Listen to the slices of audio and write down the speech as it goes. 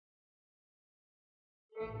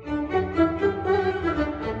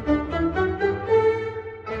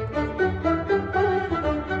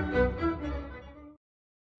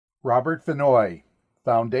Robert Vannoy,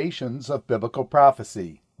 Foundations of Biblical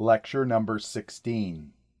Prophecy, Lecture number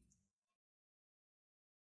 16.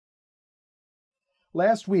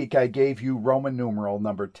 Last week I gave you Roman numeral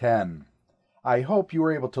number 10. I hope you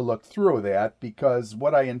were able to look through that, because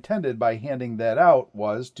what I intended by handing that out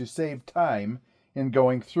was to save time in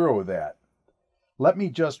going through that. Let me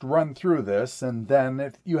just run through this, and then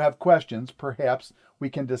if you have questions, perhaps we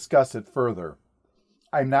can discuss it further.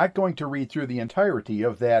 I'm not going to read through the entirety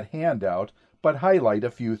of that handout, but highlight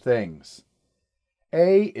a few things.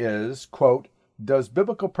 A is, quote, does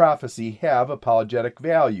biblical prophecy have apologetic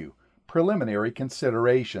value? Preliminary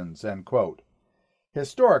considerations, end quote.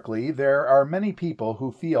 Historically, there are many people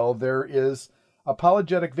who feel there is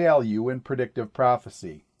apologetic value in predictive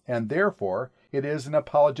prophecy, and therefore it is an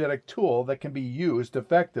apologetic tool that can be used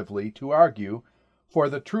effectively to argue for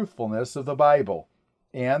the truthfulness of the Bible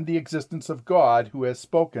and the existence of God who has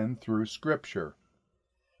spoken through Scripture.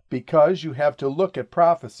 Because you have to look at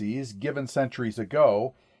prophecies given centuries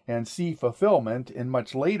ago and see fulfillment in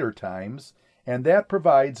much later times, and that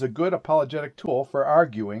provides a good apologetic tool for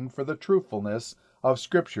arguing for the truthfulness of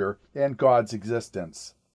Scripture and God's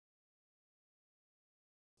existence.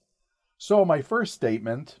 So my first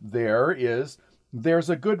statement there is, there's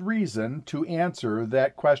a good reason to answer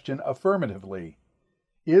that question affirmatively.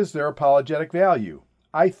 Is there apologetic value?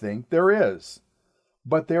 I think there is.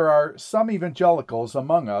 But there are some evangelicals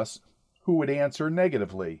among us who would answer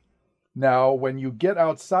negatively. Now, when you get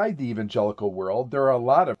outside the evangelical world, there are a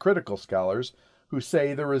lot of critical scholars who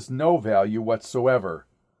say there is no value whatsoever.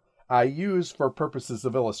 I use, for purposes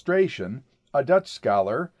of illustration, a Dutch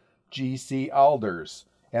scholar, G.C. Alders,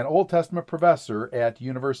 an Old Testament professor at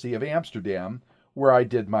University of Amsterdam, where I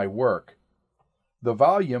did my work. The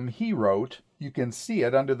volume he wrote, you can see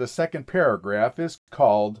it under the second paragraph, is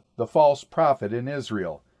called The False Prophet in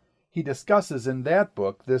Israel. He discusses in that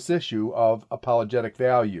book this issue of apologetic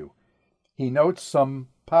value. He notes some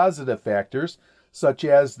positive factors, such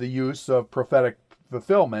as the use of prophetic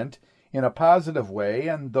fulfillment in a positive way,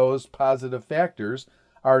 and those positive factors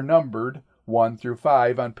are numbered 1 through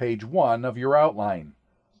 5 on page 1 of your outline.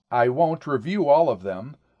 I won't review all of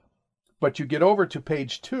them, but you get over to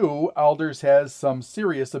page 2, Alders has some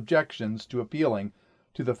serious objections to appealing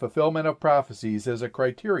to the fulfillment of prophecies as a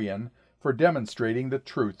criterion for demonstrating the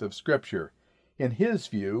truth of Scripture. In his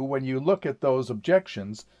view, when you look at those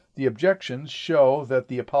objections, the objections show that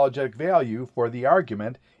the apologetic value for the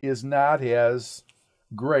argument is not as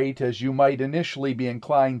great as you might initially be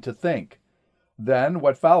inclined to think. Then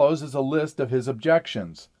what follows is a list of his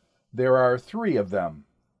objections. There are 3 of them.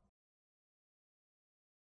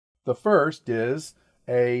 The first is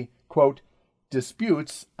a, quote,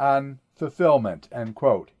 disputes on fulfillment, end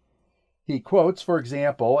quote. He quotes, for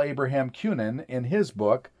example, Abraham Kunin in his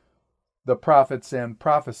book, The Prophets and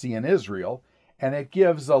Prophecy in Israel, and it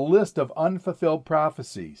gives a list of unfulfilled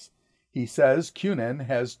prophecies. He says Kunin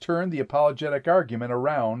has turned the apologetic argument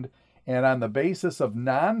around and on the basis of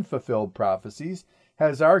non-fulfilled prophecies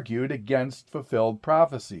has argued against fulfilled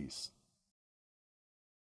prophecies.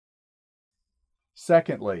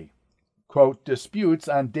 Secondly, quote, disputes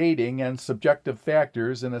on dating and subjective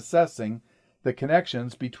factors in assessing the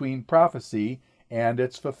connections between prophecy and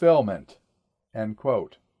its fulfillment, end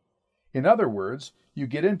quote. In other words, you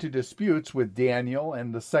get into disputes with Daniel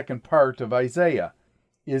and the second part of Isaiah.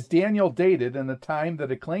 Is Daniel dated in the time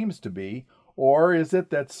that it claims to be, or is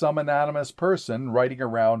it that some anonymous person writing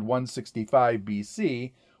around 165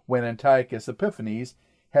 BC, when Antiochus Epiphanes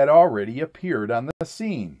had already appeared on the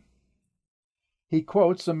scene? He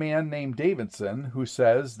quotes a man named Davidson who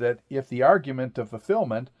says that if the argument of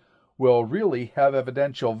fulfillment will really have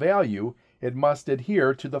evidential value, it must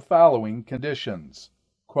adhere to the following conditions.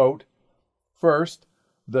 Quote, first,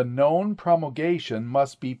 the known promulgation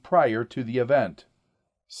must be prior to the event.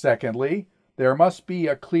 Secondly, there must be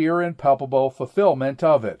a clear and palpable fulfillment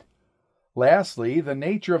of it. Lastly, the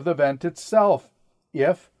nature of the event itself,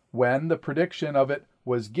 if, when the prediction of it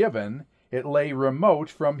was given, it lay remote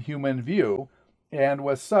from human view, and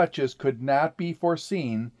was such as could not be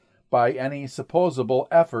foreseen by any supposable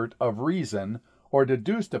effort of reason or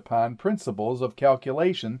deduced upon principles of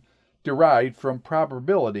calculation derived from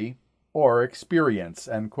probability or experience,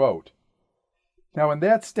 end quote. Now in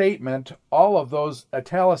that statement, all of those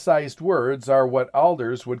italicized words are what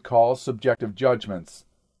Alders would call subjective judgments.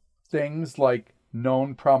 Things like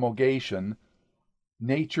known promulgation,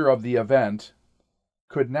 nature of the event,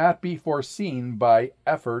 could not be foreseen by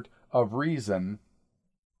effort of reason,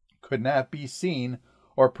 could not be seen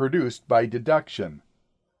or produced by deduction.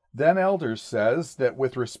 Then Elders says that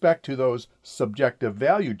with respect to those subjective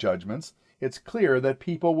value judgments, it's clear that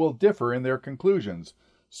people will differ in their conclusions,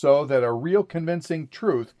 so that a real convincing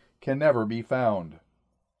truth can never be found.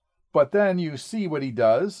 But then you see what he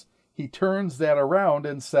does. He turns that around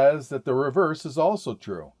and says that the reverse is also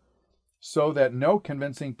true, so that no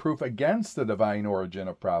convincing proof against the divine origin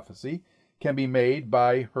of prophecy can be made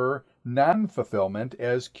by her non-fulfillment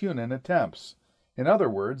as Kunin attempts. In other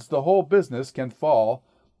words, the whole business can fall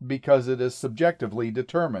because it is subjectively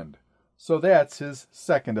determined. So that's his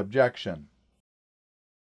second objection.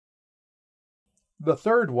 The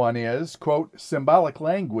third one is, quote, symbolic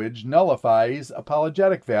language nullifies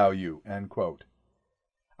apologetic value, end quote.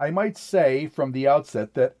 I might say from the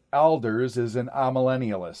outset that Elders is an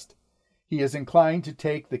amillennialist. He is inclined to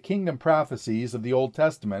take the kingdom prophecies of the Old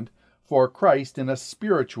Testament for Christ in a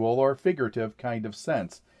spiritual or figurative kind of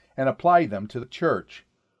sense and apply them to the church.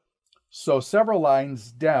 So several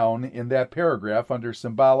lines down in that paragraph under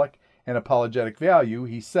symbolic and apologetic value,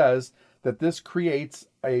 he says that this creates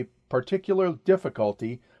a particular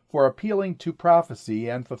difficulty for appealing to prophecy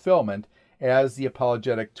and fulfillment as the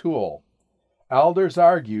apologetic tool. Elders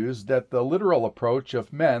argues that the literal approach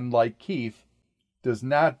of men like Keith does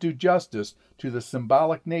not do justice to the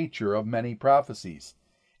symbolic nature of many prophecies.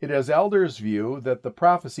 It is Elders' view that the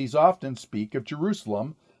prophecies often speak of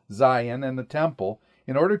Jerusalem, Zion, and the temple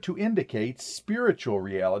in order to indicate spiritual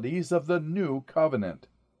realities of the new covenant.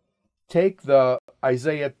 Take the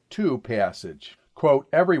Isaiah 2 passage. Quote,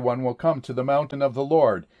 everyone will come to the mountain of the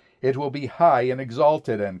Lord. It will be high and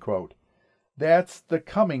exalted, end quote. That's the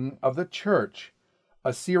coming of the church.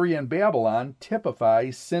 Assyria and Babylon typify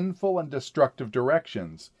sinful and destructive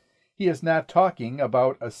directions. He is not talking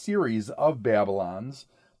about a series of Babylons,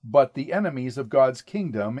 but the enemies of God's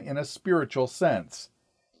kingdom in a spiritual sense.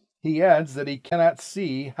 He adds that he cannot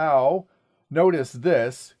see how, notice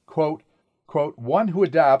this, quote, one who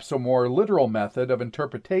adopts a more literal method of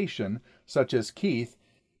interpretation, such as Keith,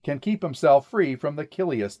 can keep himself free from the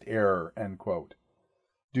Kiliist error, end quote.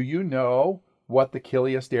 Do you know what the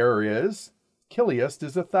Kiliist error is? Kiliist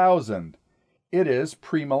is 1,000. It is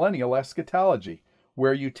premillennial eschatology,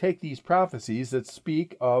 where you take these prophecies that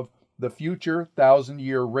speak of the future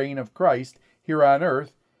 1,000-year reign of Christ here on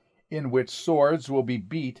earth, in which swords will be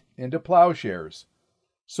beat into plowshares.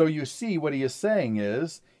 So you see what he is saying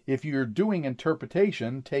is, if you're doing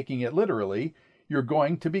interpretation, taking it literally, you're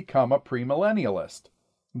going to become a premillennialist.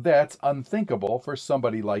 That's unthinkable for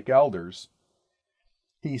somebody like Elders.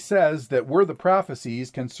 He says that were the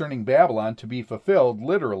prophecies concerning Babylon to be fulfilled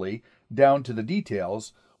literally, down to the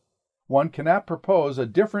details, one cannot propose a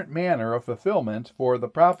different manner of fulfillment for the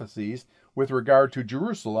prophecies with regard to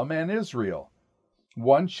Jerusalem and Israel.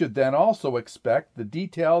 One should then also expect the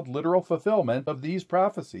detailed literal fulfillment of these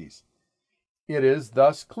prophecies. It is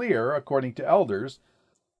thus clear, according to Elders,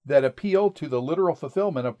 that appeal to the literal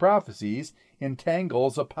fulfillment of prophecies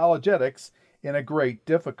entangles apologetics in a great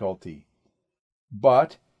difficulty.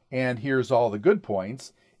 But, and here's all the good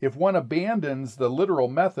points, if one abandons the literal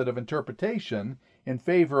method of interpretation in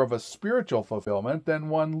favor of a spiritual fulfillment, then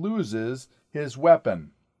one loses his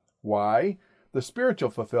weapon. Why? The spiritual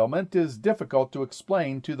fulfillment is difficult to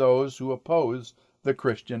explain to those who oppose the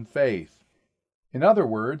Christian faith. In other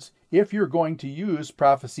words, if you're going to use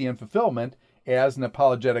prophecy and fulfillment as an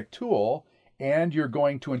apologetic tool, and you're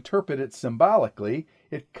going to interpret it symbolically,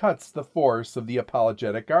 it cuts the force of the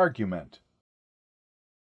apologetic argument.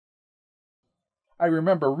 I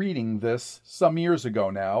remember reading this some years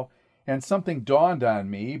ago now, and something dawned on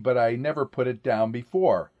me, but I never put it down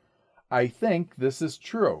before. I think this is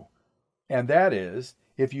true, and that is,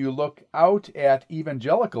 if you look out at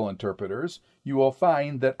evangelical interpreters, you will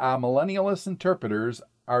find that amillennialist interpreters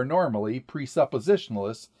are normally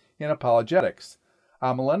presuppositionalists in apologetics.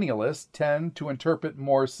 Amillennialists tend to interpret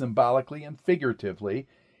more symbolically and figuratively,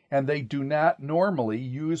 and they do not normally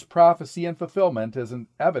use prophecy and fulfillment as an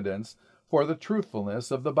evidence for the truthfulness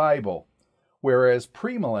of the Bible, whereas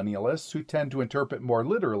premillennialists, who tend to interpret more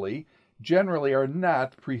literally, generally are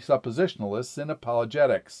not presuppositionalists in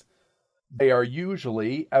apologetics. They are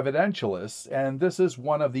usually evidentialists, and this is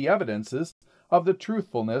one of the evidences of the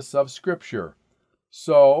truthfulness of Scripture.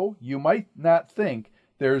 So, you might not think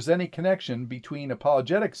there's any connection between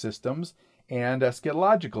apologetic systems and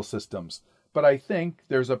eschatological systems, but I think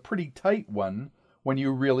there's a pretty tight one when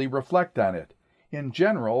you really reflect on it. In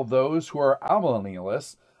general, those who are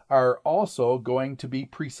amillennialists are also going to be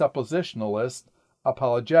presuppositionalist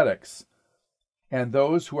apologetics, and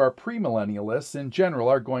those who are premillennialists in general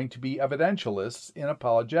are going to be evidentialists in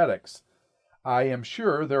apologetics. I am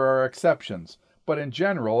sure there are exceptions, but in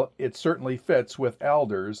general it certainly fits with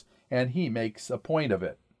Elders, and he makes a point of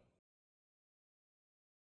it.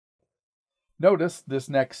 Notice this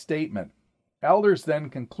next statement. Elders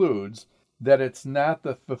then concludes that it's not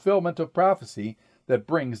the fulfillment of prophecy that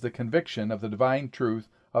brings the conviction of the divine truth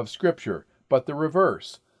of Scripture, but the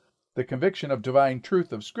reverse. The conviction of divine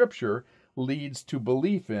truth of Scripture leads to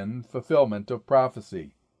belief in fulfillment of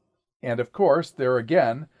prophecy. And of course, there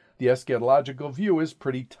again, the eschatological view is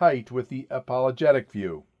pretty tight with the apologetic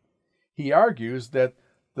view. He argues that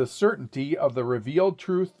the certainty of the revealed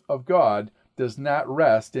truth of God does not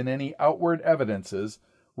rest in any outward evidences,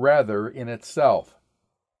 rather in itself.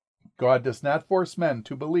 God does not force men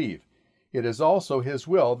to believe. It is also His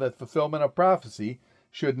will that fulfillment of prophecy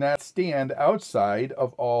should not stand outside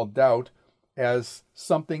of all doubt as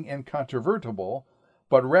something incontrovertible,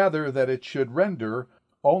 but rather that it should render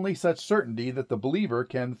only such certainty that the believer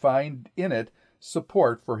can find in it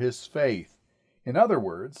support for his faith. In other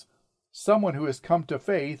words, someone who has come to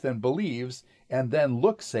faith and believes and then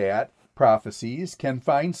looks at prophecies can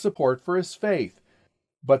find support for his faith.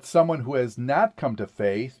 But someone who has not come to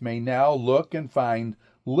faith may now look and find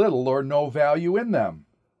little or no value in them.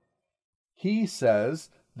 He says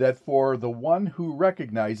that for the one who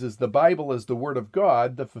recognizes the Bible as the Word of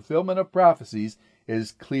God, the fulfillment of prophecies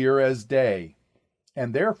is clear as day,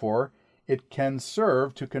 and therefore it can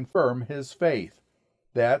serve to confirm his faith.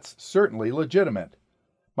 That's certainly legitimate.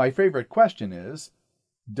 My favorite question is,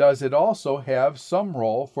 does it also have some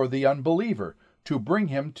role for the unbeliever to bring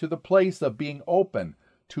him to the place of being open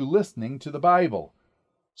to listening to the Bible?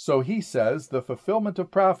 So he says the fulfillment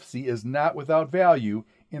of prophecy is not without value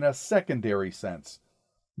in a secondary sense.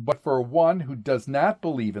 But for one who does not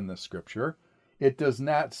believe in the Scripture, it does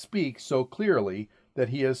not speak so clearly that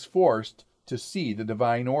he is forced to see the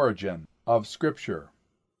divine origin of Scripture.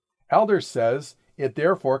 Elder says it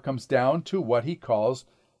therefore comes down to what he calls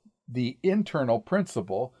the internal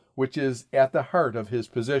principle, which is at the heart of his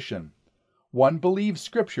position. One believes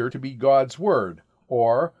Scripture to be God's Word,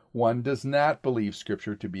 or one does not believe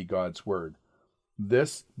Scripture to be God's Word.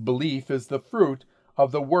 This belief is the fruit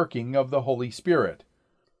of the working of the Holy Spirit.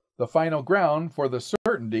 The final ground for the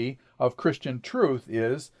certainty of Christian truth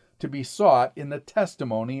is to be sought in the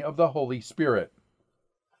testimony of the Holy Spirit.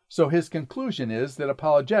 So his conclusion is that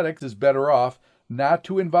apologetics is better off not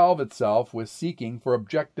to involve itself with seeking for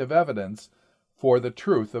objective evidence for the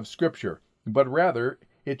truth of Scripture, but rather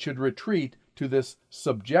it should retreat to this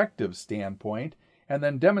subjective standpoint and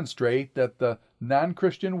then demonstrate that the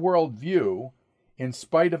non-Christian worldview, in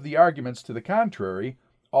spite of the arguments to the contrary,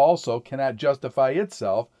 also cannot justify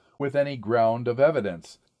itself with any ground of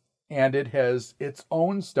evidence, and it has its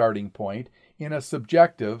own starting point in a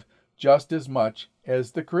subjective just as much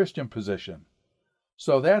as the Christian position.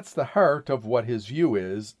 So that's the heart of what his view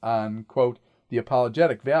is on, quote, the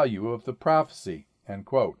apologetic value of the prophecy, end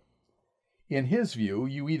quote. In his view,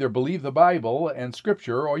 you either believe the Bible and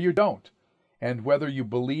Scripture or you don't. And whether you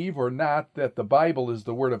believe or not that the Bible is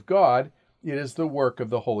the Word of God, it is the work of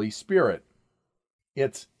the Holy Spirit.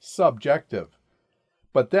 It's subjective.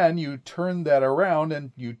 But then you turn that around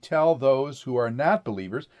and you tell those who are not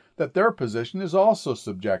believers that their position is also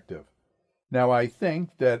subjective. Now I think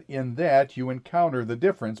that in that you encounter the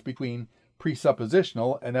difference between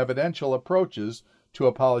presuppositional and evidential approaches to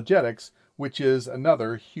apologetics, which is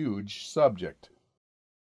another huge subject.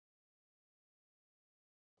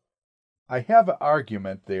 I have an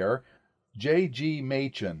argument there, J.G.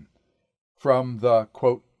 Machen, from the,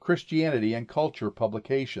 quote, Christianity and Culture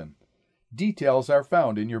publication. Details are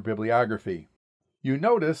found in your bibliography. You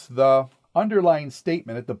notice the underlined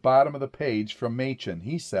statement at the bottom of the page from Machen.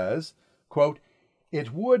 He says, quote,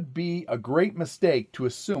 "It would be a great mistake to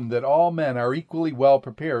assume that all men are equally well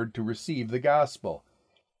prepared to receive the gospel.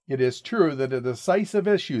 It is true that a decisive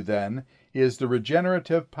issue, then, is the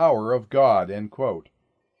regenerative power of God," end quote.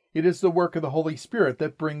 It is the work of the Holy Spirit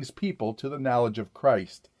that brings people to the knowledge of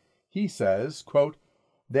Christ. He says, quote,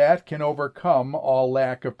 "That can overcome all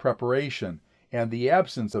lack of preparation, and the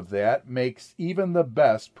absence of that makes even the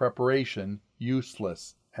best preparation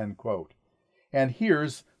useless," end quote. And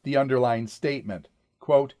here's the underlined statement,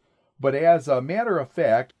 quote, "But as a matter of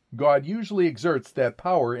fact, God usually exerts that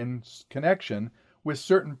power in connection with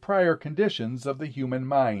certain prior conditions of the human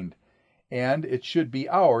mind, and it should be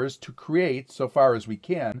ours to create, so far as we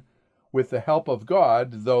can, with the help of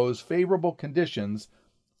God, those favorable conditions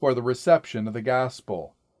for the reception of the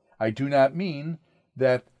gospel. I do not mean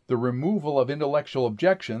that the removal of intellectual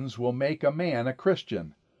objections will make a man a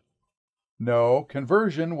Christian. No,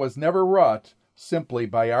 conversion was never wrought simply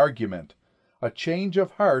by argument. A change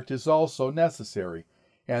of heart is also necessary,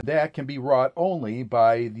 and that can be wrought only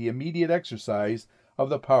by the immediate exercise of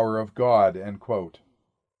the power of God," end quote.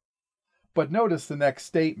 But notice the next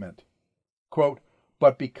statement, quote,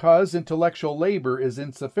 But because intellectual labor is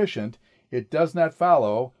insufficient, it does not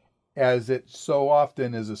follow, as it so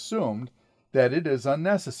often is assumed, that it is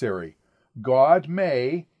unnecessary. God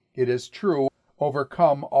may, it is true,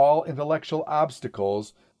 overcome all intellectual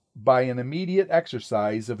obstacles by an immediate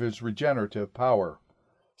exercise of his regenerative power.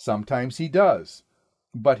 Sometimes he does,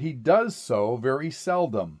 but he does so very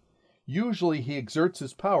seldom. Usually he exerts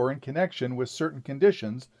his power in connection with certain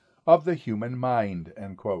conditions of the human mind."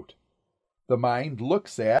 End quote. The mind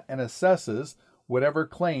looks at and assesses whatever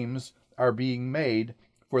claims are being made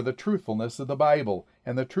for the truthfulness of the Bible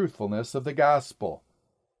and the truthfulness of the gospel.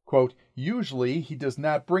 Quote, "Usually he does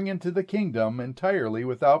not bring into the kingdom entirely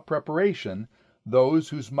without preparation those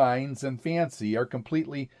whose minds and fancy are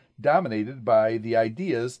completely dominated by the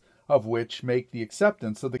ideas of which make the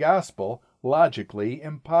acceptance of the gospel logically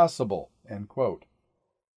impossible." End quote.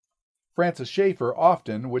 Francis Schaeffer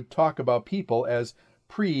often would talk about people as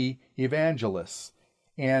pre-evangelists,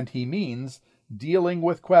 and he means dealing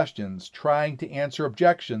with questions, trying to answer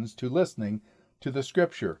objections to listening to the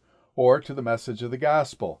scripture or to the message of the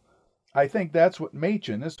gospel. I think that's what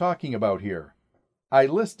Machen is talking about here. I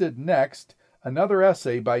listed next another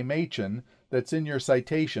essay by Machen that's in your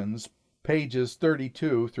citations, pages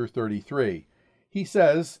 32 through 33. He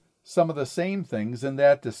says some of the same things in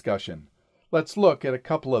that discussion. Let's look at a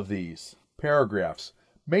couple of these paragraphs.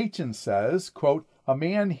 Machen says, quote, "A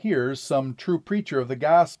man hears some true preacher of the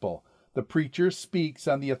gospel. The preacher speaks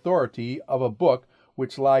on the authority of a book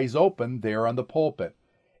which lies open there on the pulpit.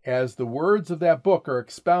 As the words of that book are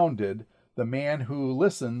expounded, the man who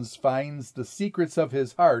listens finds the secrets of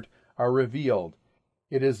his heart are revealed.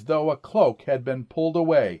 It is as though a cloak had been pulled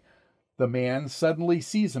away. The man suddenly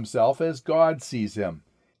sees himself as God sees him.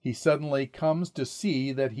 He suddenly comes to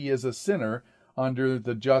see that he is a sinner under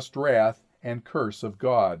the just wrath and curse of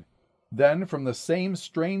God. Then from the same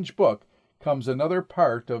strange book comes another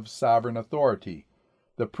part of sovereign authority.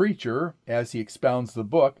 The preacher, as he expounds the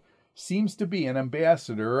book, seems to be an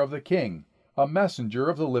ambassador of the king, a messenger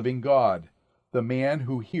of the living God. The man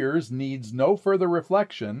who hears needs no further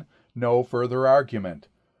reflection, no further argument.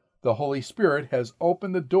 The Holy Spirit has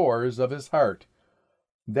opened the doors of his heart.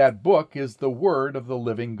 That book is the word of the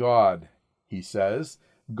living God. He says,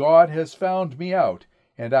 God has found me out,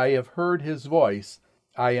 and I have heard his voice.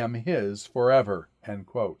 I am his forever." End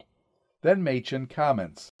quote. Then Machen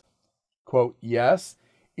comments, quote, "Yes,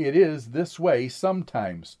 it is this way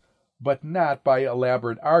sometimes, but not by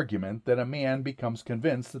elaborate argument that a man becomes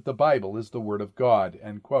convinced that the Bible is the Word of God."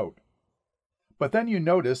 End quote. But then you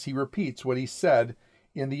notice he repeats what he said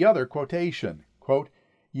in the other quotation, quote,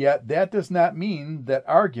 "Yet that does not mean that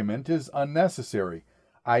argument is unnecessary.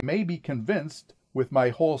 I may be convinced with my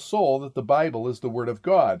whole soul that the Bible is the Word of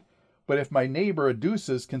God, but if my neighbor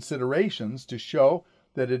adduces considerations to show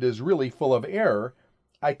that it is really full of error,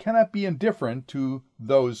 I cannot be indifferent to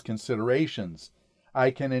those considerations.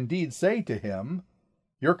 I can indeed say to him,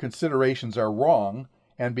 'Your considerations are wrong,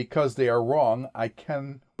 and because they are wrong, I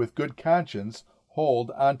can with good conscience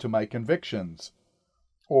hold onto my convictions.'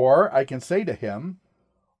 Or I can say to him,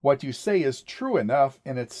 'What you say is true enough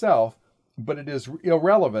in itself, but it is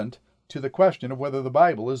irrelevant to the question of whether the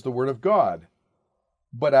Bible is the Word of God.'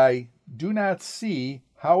 But I do not see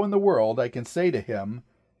how in the world I can say to him,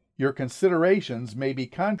 'Your considerations may be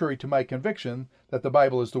contrary to my conviction that the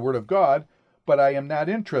Bible is the Word of God, but I am not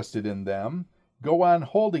interested in them. Go on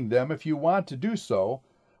holding them if you want to do so,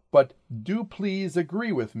 but do please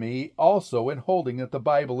agree with me also in holding that the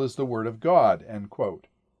Bible is the Word of God." End quote.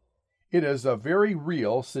 It is a very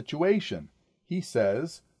real situation. He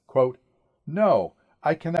says, quote, "No,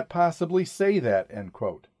 I cannot possibly say that." End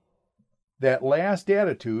quote. That last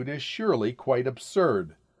attitude is surely quite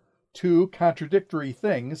absurd. Two contradictory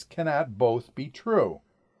things cannot both be true.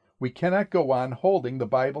 We cannot go on holding the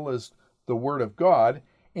Bible as the Word of God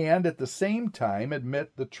and at the same time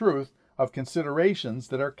admit the truth of considerations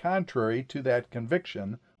that are contrary to that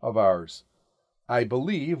conviction of ours. I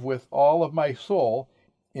believe with all of my soul,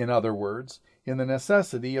 in other words, in the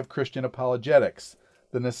necessity of Christian apologetics,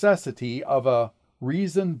 the necessity of a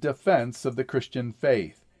reasoned defense of the Christian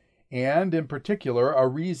faith, and in particular a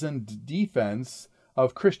reasoned defense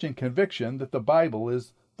of Christian conviction that the Bible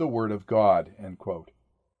is the Word of God." End quote.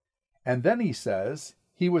 And then he says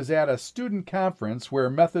he was at a student conference where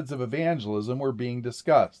methods of evangelism were being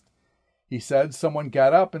discussed. He said someone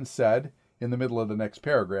got up and said, in the middle of the next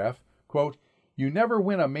paragraph, quote, "You never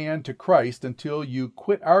win a man to Christ until you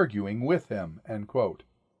quit arguing with him." End quote.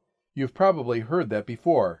 You've probably heard that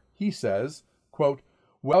before. He says, quote,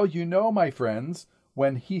 "Well, you know, my friends,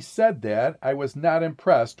 when he said that, I was not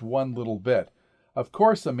impressed one little bit. Of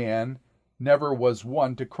course a man never was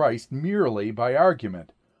won to Christ merely by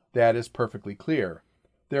argument. That is perfectly clear.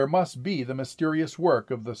 There must be the mysterious work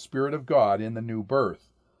of the Spirit of God in the new birth.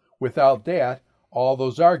 Without that, all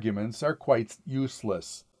those arguments are quite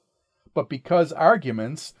useless. But because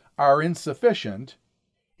arguments are insufficient,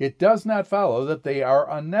 it does not follow that they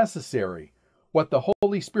are unnecessary. What the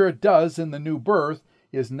Holy Spirit does in the new birth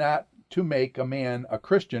is not to make a man a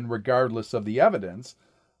Christian regardless of the evidence,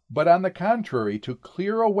 but on the contrary, to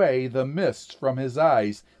clear away the mists from his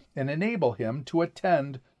eyes and enable him to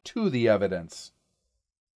attend to the evidence.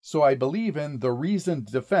 So I believe in the reasoned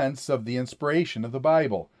defense of the inspiration of the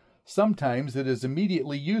Bible. Sometimes it is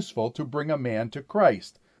immediately useful to bring a man to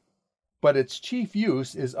Christ, but its chief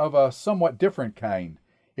use is of a somewhat different kind.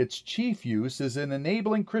 Its chief use is in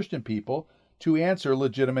enabling Christian people to answer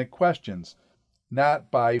legitimate questions,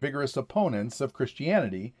 not by vigorous opponents of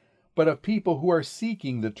Christianity, but of people who are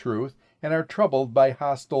seeking the truth and are troubled by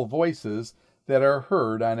hostile voices that are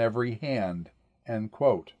heard on every hand." End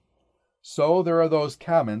quote. So there are those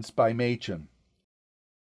comments by Machen.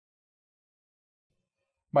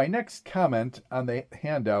 My next comment on the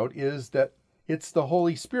handout is that it's the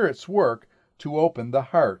Holy Spirit's work to open the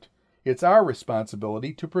heart. It's our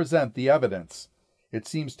responsibility to present the evidence. It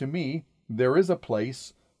seems to me there is a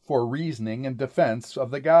place for reasoning and defense of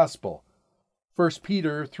the gospel. 1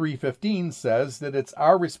 Peter 3:15 says that it's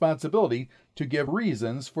our responsibility to give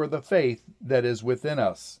reasons for the faith that is within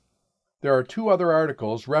us. There are two other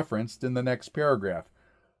articles referenced in the next paragraph.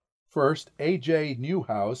 First, A.J.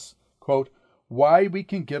 Newhouse, quote, "Why we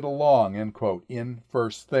can get along," end quote, in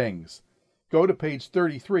First Things. Go to page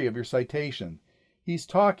 33 of your citation. He's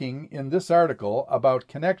talking in this article about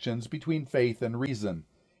connections between faith and reason,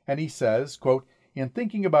 and he says, quote, "In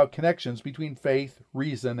thinking about connections between faith,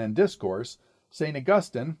 reason, and discourse, St.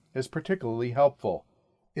 Augustine is particularly helpful.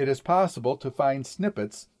 It is possible to find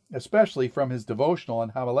snippets, especially from his devotional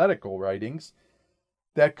and homiletical writings,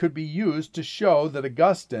 that could be used to show that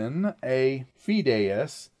Augustine, a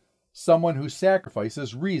fideist, someone who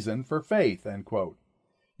sacrifices reason for faith," end quote.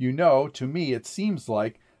 You know, to me it seems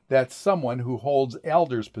like that's someone who holds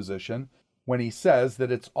Adler's position when he says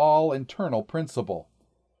that it's all internal principle.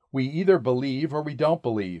 We either believe or we don't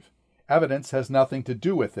believe. Evidence has nothing to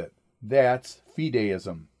do with it. That's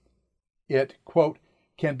fideism. It, quote,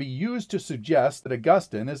 "can be used to suggest that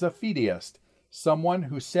Augustine is a fideist, someone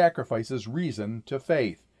who sacrifices reason to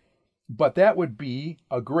faith. But that would be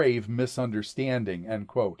a grave misunderstanding," end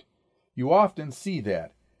quote. You often see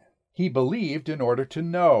that. He believed in order to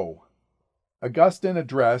know. Augustine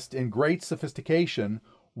addressed in great sophistication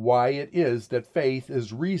why it is that faith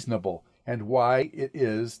is reasonable and why it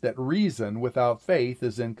is that reason without faith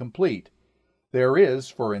is incomplete. There is,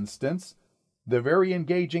 for instance, the very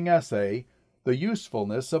engaging essay, "The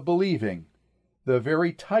Usefulness of Believing." The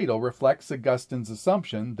very title reflects Augustine's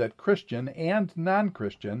assumption that Christian and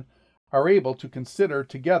non-Christian are able to consider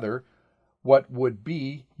together what would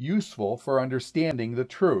be useful for understanding the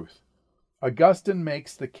truth. Augustine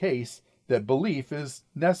makes the case that belief is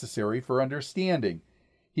necessary for understanding.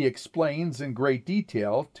 He explains in great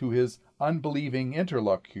detail to his unbelieving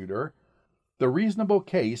interlocutor the reasonable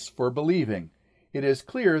case for believing. It is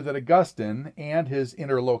clear that Augustine and his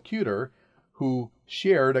interlocutor, who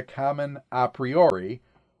shared a common a priori,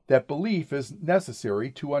 that belief is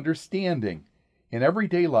necessary to understanding. In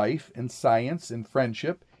everyday life, in science, in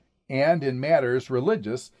friendship, and in matters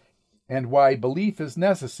religious, and why belief is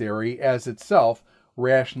necessary as itself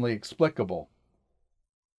rationally explicable.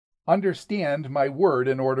 "Understand my word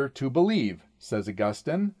in order to believe," says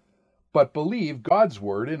Augustine, "but believe God's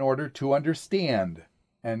word in order to understand,"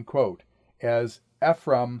 end quote. As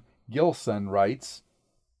Ephraim Gilson writes,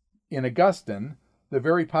 in Augustine, the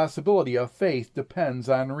very possibility of faith depends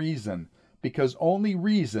on reason, because only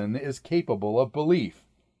reason is capable of belief.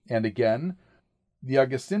 And again, the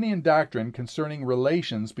Augustinian doctrine concerning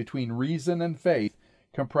relations between reason and faith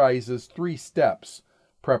comprises 3 steps: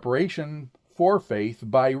 preparation for faith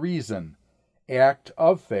by reason, act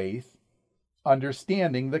of faith,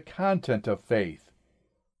 understanding the content of faith.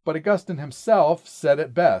 But Augustine himself said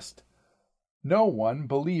it best: "No one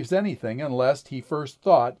believes anything unless he first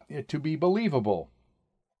thought it to be believable."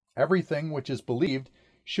 Everything which is believed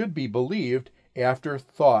should be believed after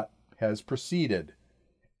thought has proceeded.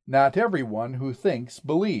 Not everyone who thinks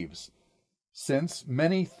believes, since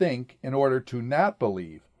many think in order to not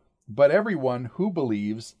believe, but everyone who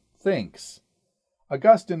believes thinks.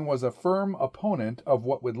 Augustine was a firm opponent of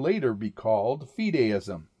what would later be called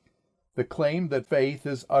fideism, the claim that faith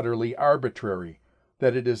is utterly arbitrary,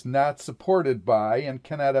 that it is not supported by and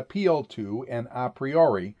cannot appeal to an a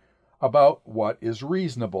priori about what is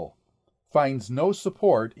reasonable, finds no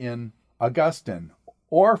support in Augustine,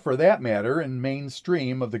 or for that matter in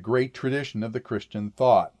mainstream of the great tradition of the Christian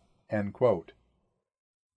thought." End quote.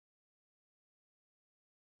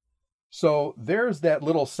 So there's that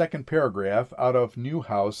little second paragraph out of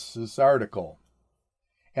Newhouse's article.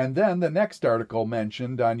 And then the next article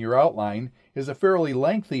mentioned on your outline is a fairly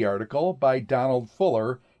lengthy article by Donald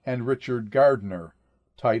Fuller and Richard Gardner,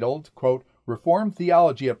 titled, quote, "Reformed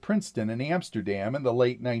Theology at Princeton and Amsterdam in the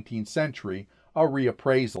Late 19th Century, a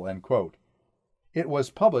Reappraisal," end quote. It was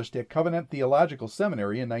published at Covenant Theological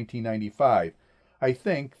Seminary in 1995. I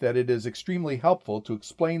think that it is extremely helpful to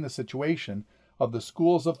explain the situation of the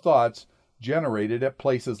schools of thoughts generated at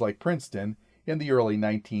places like Princeton in the early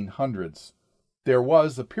 1900s. There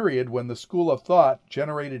was a period when the school of thought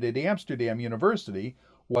generated at Amsterdam University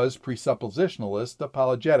was presuppositionalist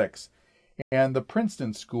apologetics, and the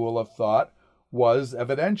Princeton school of thought was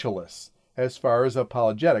evidentialist as far as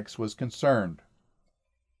apologetics was concerned.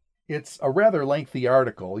 It's a rather lengthy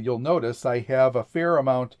article. You'll notice I have a fair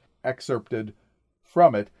amount excerpted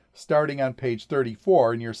from it, starting on page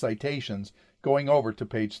 34 in your citations, going over to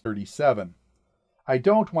page 37. I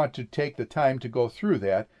don't want to take the time to go through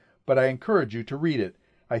that, but I encourage you to read it.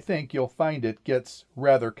 I think you'll find it gets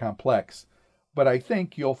rather complex, but I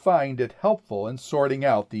think you'll find it helpful in sorting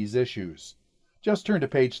out these issues. Just turn to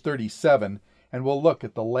page 37, and we'll look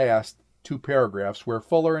at the last two paragraphs where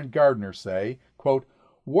Fuller and Gardner say, quote,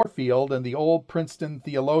 "Warfield and the old Princeton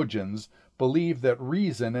theologians believed that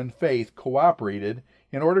reason and faith cooperated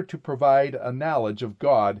in order to provide a knowledge of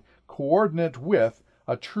God coordinate with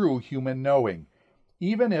a true human knowing,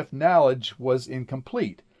 even if knowledge was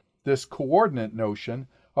incomplete. This coordinate notion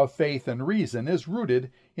of faith and reason is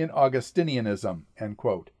rooted in Augustinianism," end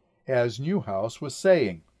quote, as Newhouse was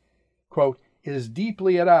saying, quote, "is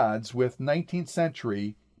deeply at odds with 19th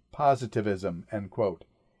century positivism," end quote,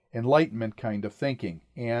 Enlightenment kind of thinking,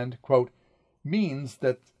 and, quote, "means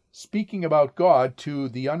that speaking about God to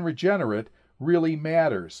the unregenerate really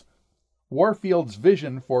matters. Warfield's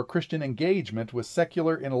vision for Christian engagement with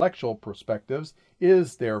secular intellectual perspectives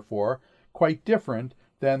is, therefore, quite different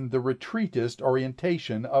than the retreatist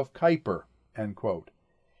orientation of Kuyper," end quote.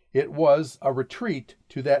 It was a retreat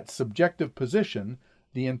to that subjective position,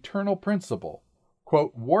 the internal principle.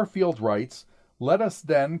 Quote, Warfield writes, "Let us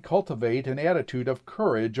then cultivate an attitude of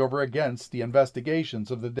courage over against the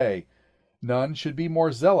investigations of the day. None should be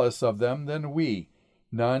more zealous of them than we.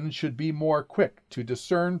 None should be more quick to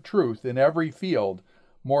discern truth in every field,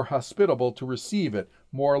 more hospitable to receive it,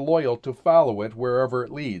 more loyal to follow it wherever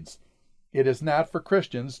it leads. It is not for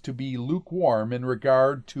Christians to be lukewarm in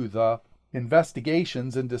regard to the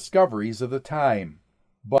investigations and discoveries of the time,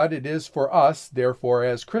 but it is for us, therefore,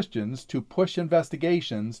 as Christians, to push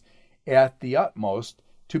investigations at the utmost,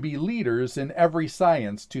 to be leaders in every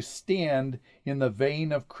science, to stand in the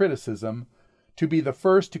vein of criticism, to be the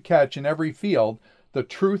first to catch in every field the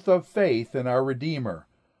truth of faith in our Redeemer.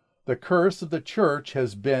 The curse of the Church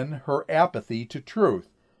has been her apathy to truth.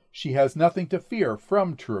 She has nothing to fear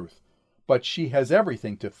from truth, but she has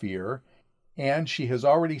everything to fear, and she has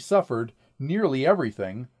already suffered nearly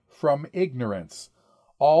everything from ignorance.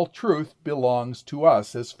 All truth belongs to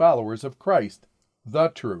us as followers of Christ, the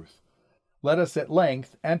truth. Let us at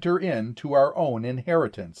length enter into our own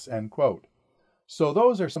inheritance," end quote. So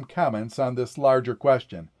those are some comments on this larger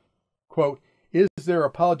question. Quote, "Is there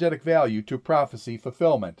apologetic value to prophecy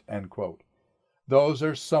fulfillment?" End quote. Those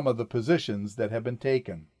are some of the positions that have been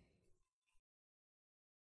taken.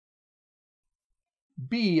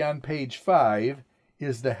 B on page 5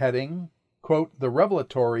 is the heading, quote, "The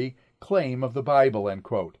revelatory claim of the Bible," end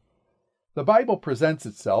quote. The Bible presents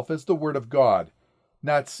itself as the Word of God,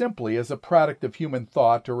 not simply as a product of human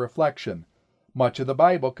thought or reflection. Much of the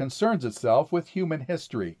Bible concerns itself with human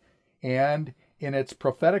history, and in its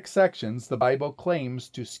prophetic sections, the Bible claims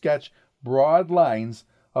to sketch broad lines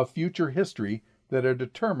of future history that are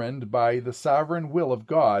determined by the sovereign will of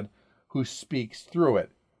God who speaks through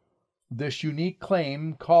it. This unique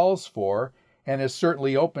claim calls for, and is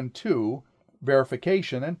certainly open to,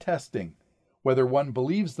 verification and testing. Whether one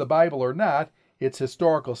believes the Bible or not, its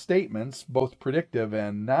historical statements, both predictive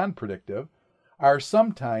and non-predictive, are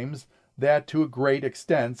sometimes that to a great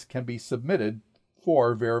extent can be submitted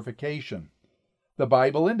for verification. The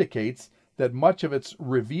Bible indicates that much of its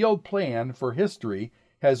revealed plan for history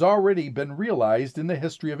has already been realized in the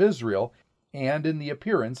history of Israel and in the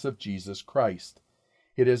appearance of Jesus Christ.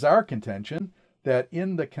 It is our contention that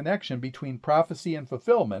in the connection between prophecy and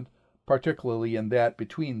fulfillment, particularly in that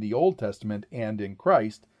between the Old Testament and in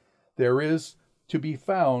Christ, there is to be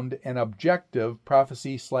found an objective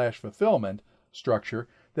prophecy/fulfillment structure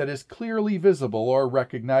that is clearly visible or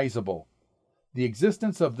recognizable. The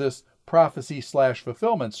existence of this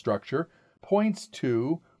prophecy/fulfillment structure points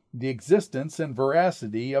to the existence and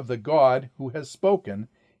veracity of the God who has spoken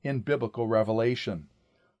in biblical revelation.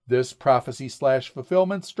 This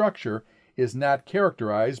prophecy/fulfillment structure is not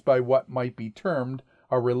characterized by what might be termed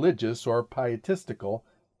a religious or pietistical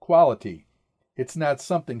quality. It's not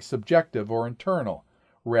something subjective or internal.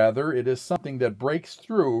 Rather, it is something that breaks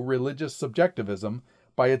through religious subjectivism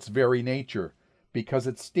by its very nature, because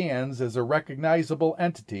it stands as a recognizable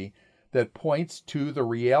entity that points to the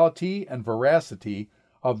reality and veracity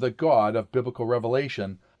of the God of biblical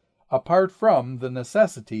revelation, apart from the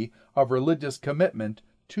necessity of religious commitment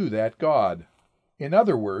to that God. In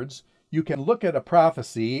other words, you can look at a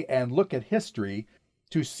prophecy and look at history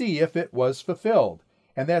to see if it was fulfilled,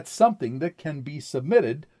 and that's something that can be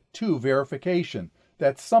submitted to verification.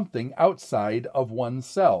 That's something outside of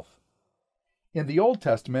oneself. In the Old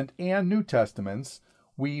Testament and New Testaments,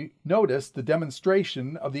 we notice the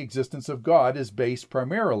demonstration of the existence of God is based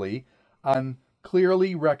primarily on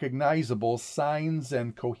clearly recognizable signs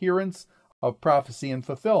and coherence of prophecy and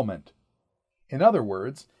fulfillment. In other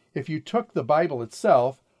words, if you took the Bible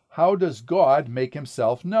itself, how does God make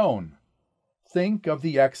himself known? Think of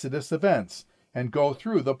the Exodus events and go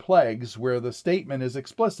through the plagues where the statement is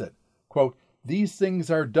explicit. Quote, "These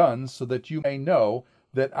things are done so that you may know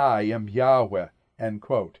that I am Yahweh." End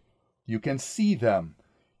quote. You can see them.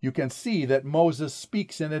 You can see that Moses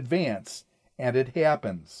speaks in advance, and it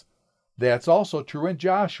happens. That's also true in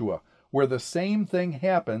Joshua, where the same thing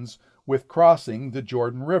happens with crossing the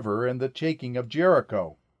Jordan River and the taking of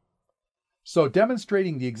Jericho. So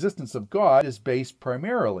demonstrating the existence of God is based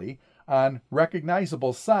primarily on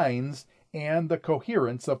recognizable signs and the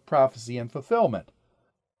coherence of prophecy and fulfillment.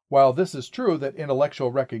 While this is true that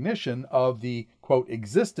intellectual recognition of the, quote,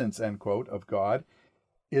 existence, end quote, of God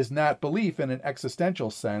is not belief in an existential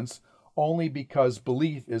sense, only because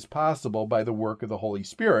belief is possible by the work of the Holy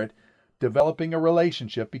Spirit, developing a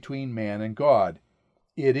relationship between man and God.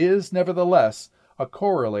 It is, nevertheless, a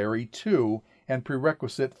corollary to and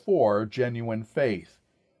prerequisite for genuine faith.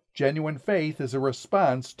 Genuine faith is a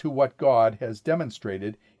response to what God has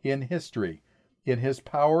demonstrated in history, in his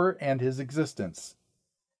power and his existence.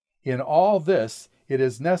 In all this, it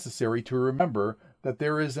is necessary to remember that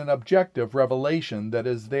there is an objective revelation that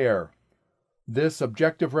is there. This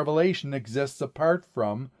objective revelation exists apart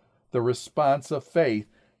from the response of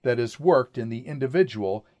faith that is worked in the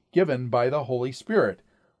individual given by the Holy Spirit,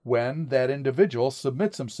 when that individual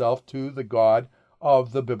submits himself to the God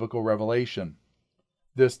of the biblical revelation.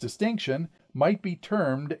 This distinction might be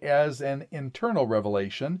termed as an internal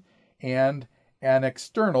revelation and an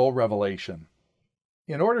external revelation.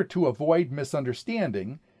 In order to avoid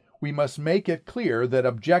misunderstanding, we must make it clear that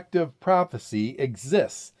objective prophecy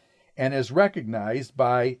exists and is recognized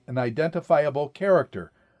by an identifiable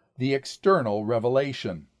character, the external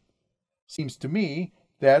revelation. Seems to me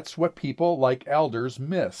that's what people like elders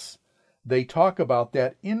miss. They talk about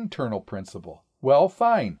that internal principle. Well,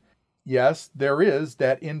 fine. Yes, there is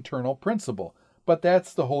that internal principle, but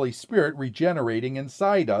that's the Holy Spirit regenerating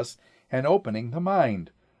inside us and opening the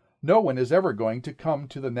mind. No one is ever going to come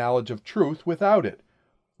to the knowledge of truth without it.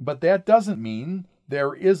 But that doesn't mean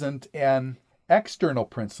there isn't an external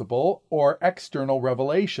principle or external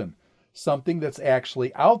revelation, something that's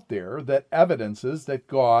actually out there that evidences that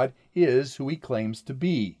God is who he claims to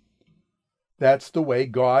be. That's the way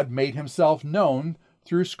God made himself known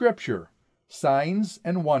through Scripture, signs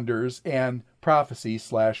and wonders and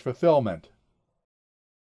prophecy/fulfillment.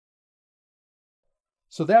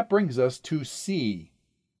 So that brings us to C,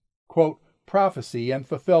 quote, prophecy and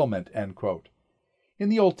fulfillment, end quote. In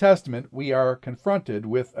the Old Testament, we are confronted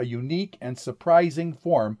with a unique and surprising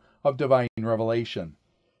form of divine revelation.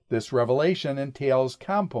 This revelation entails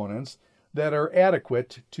components that are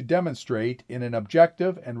adequate to demonstrate in an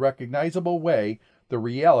objective and recognizable way the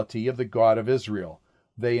reality of the God of Israel.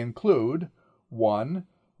 They include 1.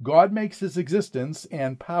 God makes his existence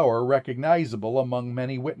and power recognizable among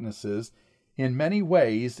many witnesses in many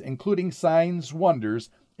ways, including signs, wonders,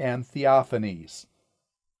 and theophanies.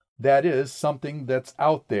 That is something that's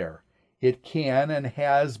out there. It can and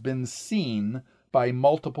has been seen by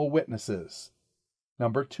multiple witnesses.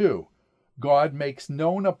 Number 2, God makes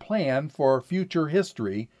known a plan for future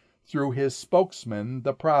history through his spokesmen,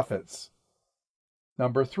 the prophets.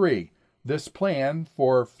 Number 3, this plan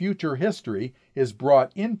for future history is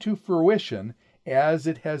brought into fruition as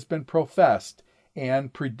it has been professed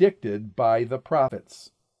and predicted by the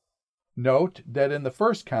prophets. Note that in the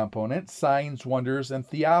first component, signs, wonders, and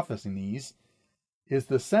theophanies, is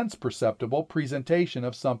the sense-perceptible presentation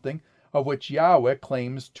of something of which Yahweh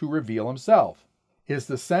claims to reveal himself. is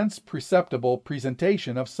the sense-perceptible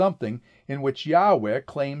presentation of something in which Yahweh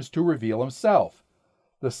claims to reveal himself.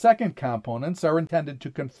 The second components are intended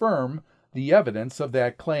to confirm the evidence of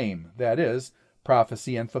that claim, that is,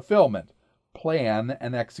 prophecy and fulfillment, plan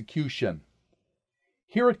and execution.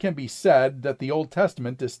 Here it can be said that the Old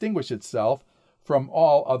Testament distinguished itself from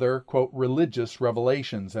all other, quote, religious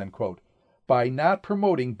revelations, end quote, by not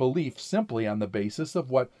promoting belief simply on the basis of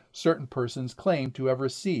what certain persons claim to have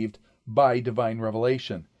received by divine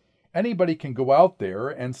revelation. Anybody can go out there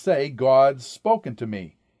and say, God's spoken to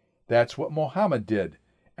me. That's what Muhammad did.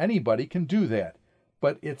 Anybody can do that.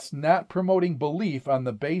 But it's not promoting belief on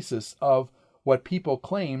the basis of what people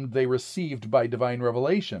claimed they received by divine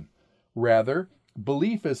revelation. Rather,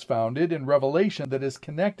 belief is founded in revelation that is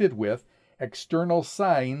connected with external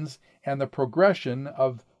signs and the progression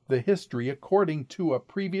of the history according to a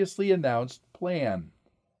previously announced plan.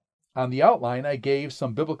 On the outline, I gave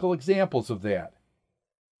some biblical examples of that.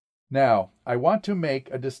 Now, I want to make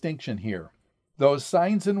a distinction here. Those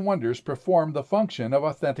signs and wonders perform the function of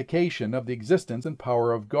authentication of the existence and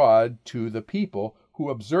power of God to the people who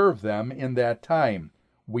observe them in that time.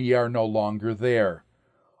 We are no longer there.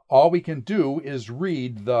 All we can do is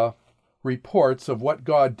read the reports of what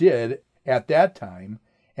God did at that time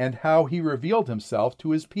and how he revealed himself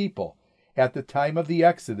to his people at the time of the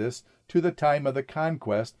Exodus to the time of the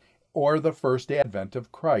conquest or the first advent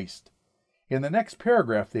of Christ. In the next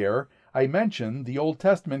paragraph there, I mentioned the Old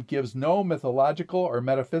Testament gives no mythological or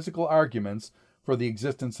metaphysical arguments for the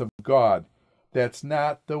existence of God. That's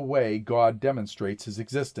not the way God demonstrates his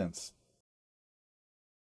existence.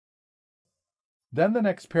 Then the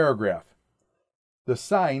next paragraph. The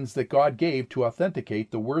signs that God gave to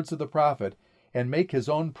authenticate the words of the prophet and make his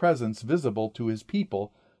own presence visible to his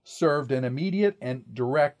people served an immediate and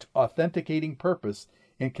direct authenticating purpose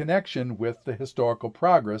in connection with the historical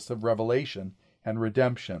progress of revelation and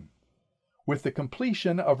redemption. With the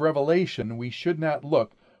completion of revelation, we should not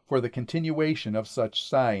look for the continuation of such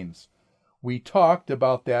signs. We talked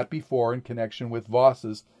about that before in connection with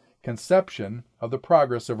Voss's conception of the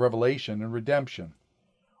progress of revelation and redemption.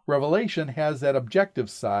 Revelation has that objective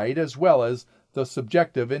side as well as the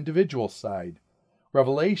subjective individual side.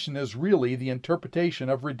 Revelation is really the interpretation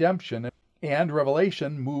of redemption, and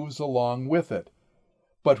revelation moves along with it.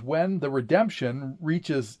 But when the redemption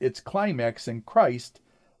reaches its climax in Christ,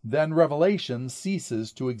 then revelation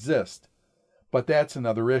ceases to exist. But that's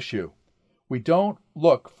another issue. We don't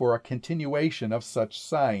look for a continuation of such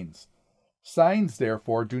signs. Signs,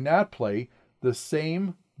 therefore, do not play the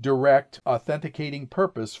same direct authenticating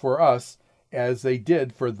purpose for us as they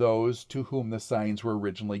did for those to whom the signs were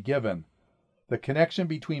originally given. The connection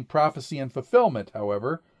between prophecy and fulfillment,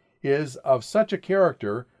 however, is of such a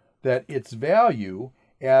character that its value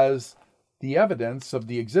as the evidence of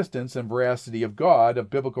the existence and veracity of God, of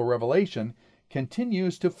biblical revelation,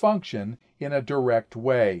 continues to function in a direct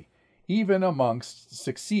way, even amongst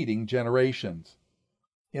succeeding generations.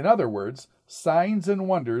 In other words, signs and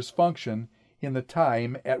wonders function in the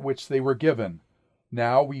time at which they were given.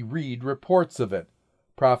 Now we read reports of it.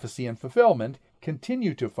 Prophecy and fulfillment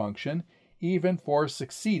continue to function even for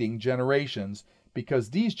succeeding generations, because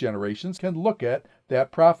these generations can look at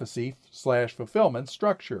that prophecy/fulfillment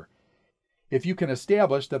structure. If you can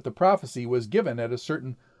establish that the prophecy was given at a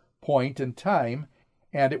certain point in time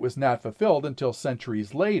and it was not fulfilled until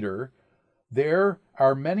centuries later, there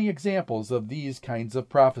are many examples of these kinds of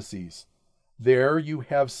prophecies. There you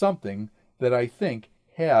have something that I think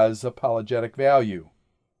has apologetic value.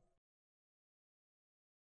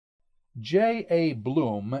 J. A.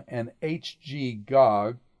 Bloom and H. G.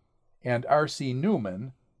 Gogg and R. C.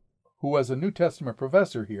 Newman, who was a New Testament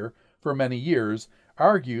professor here for many years,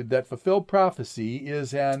 argued that fulfilled prophecy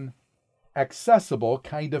is an accessible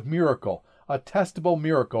kind of miracle, a testable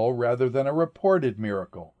miracle rather than a reported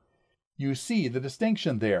miracle. You see the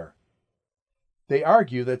distinction there. They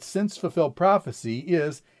argue that since fulfilled prophecy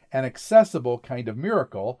is an accessible kind of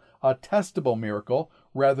miracle, a testable miracle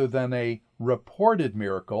rather than a reported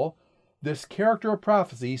miracle, this character of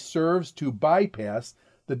prophecy serves to bypass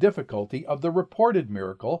the difficulty of the reported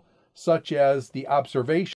miracle, such as the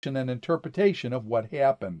observation and interpretation of what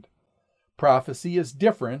happened. Prophecy is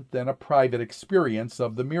different than a private experience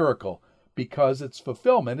of the miracle, because its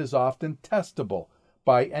fulfillment is often testable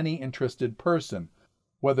by any interested person,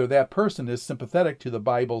 whether that person is sympathetic to the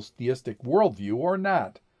Bible's theistic worldview or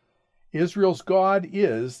not. Israel's God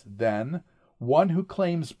is, then, one who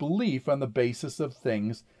claims belief on the basis of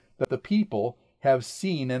things that the people have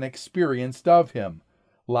seen and experienced of him.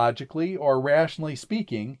 Logically or rationally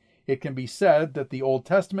speaking, it can be said that the Old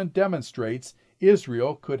Testament demonstrates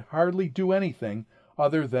Israel could hardly do anything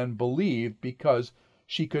other than believe because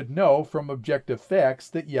she could know from objective facts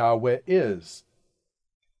that Yahweh is.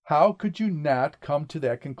 How could you not come to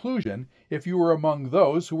that conclusion if you were among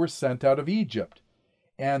those who were sent out of Egypt,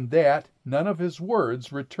 and that none of his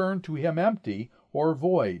words returned to him empty or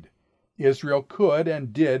void? Israel could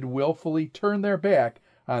and did willfully turn their back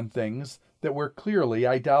on things that were clearly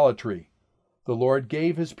idolatry. The Lord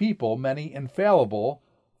gave his people many infallible,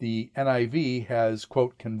 the NIV has,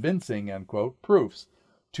 quote, convincing, end quote, proofs,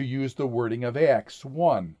 to use the wording of Acts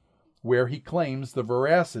 1, where he claims the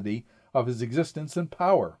veracity of his existence and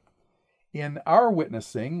power. In our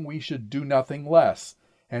witnessing, we should do nothing less,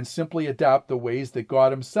 and simply adopt the ways that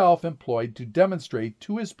God himself employed to demonstrate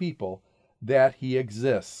to his people that he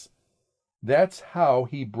exists. That's how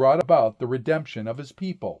he brought about the redemption of his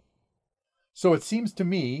people. So it seems to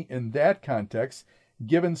me, in that context,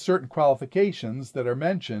 given certain qualifications that are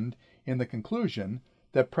mentioned in the conclusion,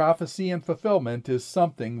 that prophecy and fulfillment is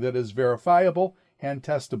something that is verifiable and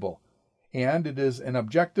testable, and it is an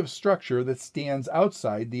objective structure that stands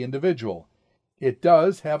outside the individual. It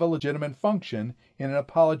does have a legitimate function in an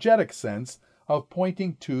apologetic sense of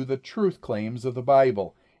pointing to the truth claims of the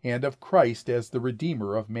Bible and of Christ as the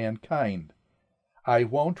Redeemer of mankind. I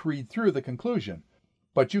won't read through the conclusion,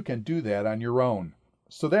 but you can do that on your own.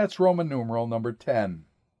 So that's Roman numeral number 10.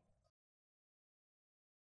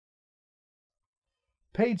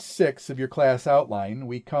 Page 6 of your class outline,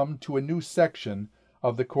 we come to a new section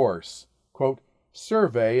of the course, quote,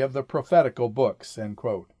 Survey of the Prophetical Books, end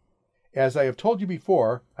quote. As I have told you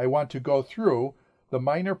before, I want to go through the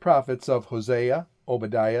minor prophets of Hosea,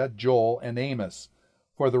 Obadiah, Joel, and Amos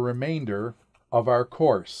for the remainder of our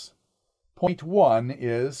course. Point 1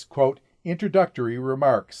 is, quote, Introductory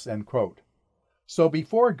remarks, end quote. So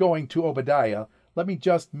before going to Obadiah, let me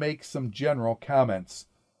just make some general comments.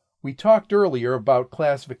 We talked earlier about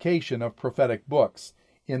classification of prophetic books.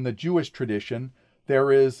 In the Jewish tradition,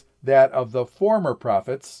 there is that of the former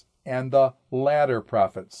prophets and the latter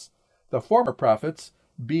prophets. The former prophets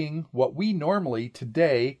being what we normally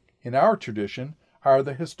today, in our tradition, are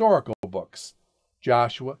the historical books,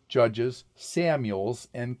 Joshua, Judges, Samuels,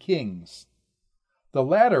 and Kings. The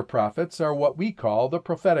latter prophets are what we call the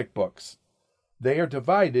prophetic books. They are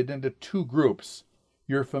divided into two groups.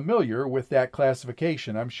 You're familiar with that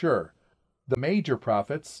classification, I'm sure. The major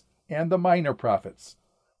prophets and the minor prophets.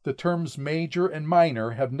 The terms major and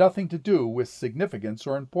minor have nothing to do with significance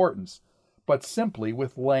or importance, but simply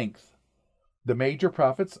with length. The major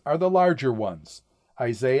prophets are the larger ones,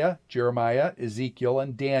 Isaiah, Jeremiah, Ezekiel,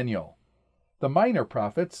 and Daniel. The minor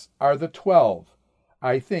prophets are the 12.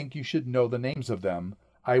 I think you should know the names of them.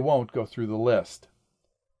 I won't go through the list.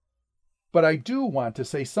 But I do want to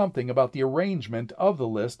say something about the arrangement of the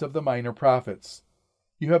list of the minor prophets.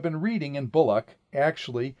 You have been reading in Bullock.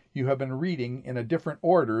 Actually, you have been reading in a different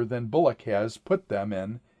order than Bullock has put them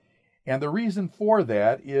in, and the reason for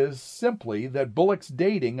that is simply that Bullock's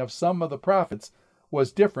dating of some of the prophets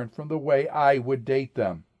was different from the way I would date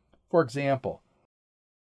them. For example,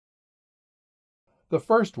 the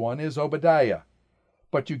first one is Obadiah.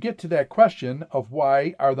 But you get to that question of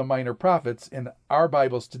why are the minor prophets in our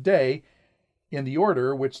Bibles today in the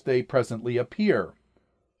order which they presently appear.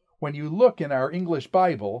 When you look in our English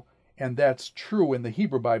Bible, and that's true in the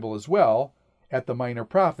Hebrew Bible as well, at the minor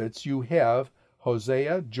prophets, you have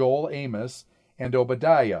Hosea, Joel, Amos, and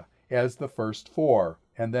Obadiah as the first four,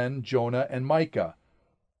 and then Jonah and Micah.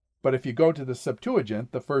 But if you go to the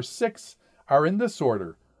Septuagint, the first six are in this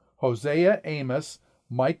order: Hosea, Amos,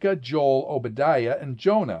 Micah, Joel, Obadiah, and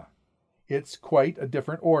Jonah. It's quite a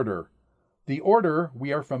different order. The order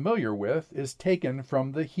we are familiar with is taken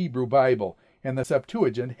from the Hebrew Bible, and the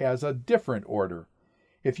Septuagint has a different order.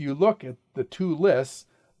 If you look at the two lists,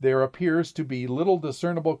 there appears to be little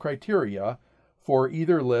discernible criteria for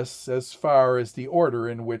either list as far as the order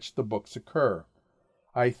in which the books occur.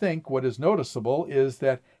 I think what is noticeable is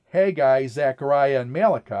that Haggai, Zechariah, and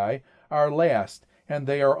Malachi are last, and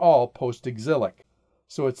they are all post-exilic.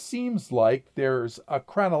 So it seems like there's a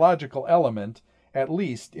chronological element, at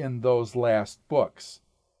least in those last books.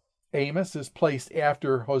 Amos is placed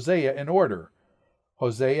after Hosea in order.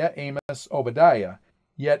 Hosea, Amos, Obadiah.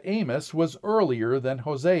 Yet Amos was earlier than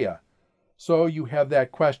Hosea. So you have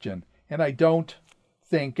that question, and I don't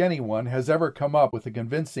think anyone has ever come up with a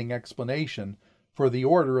convincing explanation for the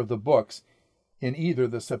order of the books in either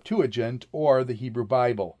the Septuagint or the Hebrew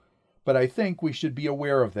Bible. But I think we should be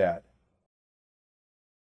aware of that.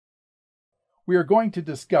 We are going to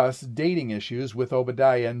discuss dating issues with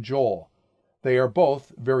Obadiah and Joel. They are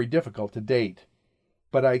both very difficult to date.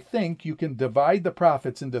 But I think you can divide the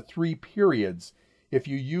prophets into three periods if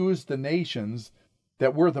you use the nations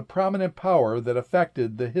that were the prominent power that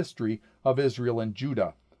affected the history of Israel and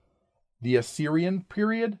Judah: the Assyrian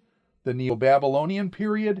period, the Neo-Babylonian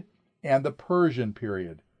period, and the Persian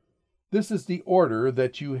period. This is the order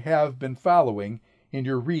that you have been following in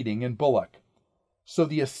your reading in Bullock. So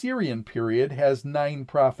the Assyrian period has 9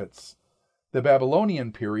 prophets. The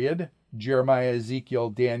Babylonian period, Jeremiah, Ezekiel,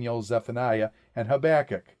 Daniel, Zephaniah, and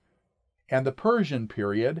Habakkuk. And the Persian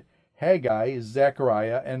period, Haggai,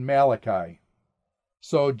 Zechariah, and Malachi.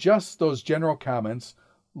 So just those general comments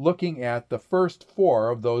looking at the first 4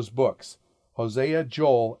 of those books: Hosea,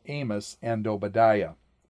 Joel, Amos, and Obadiah.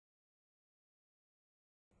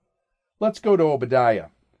 Let's go to Obadiah.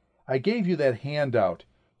 I gave you that handout.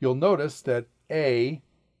 You'll notice that A,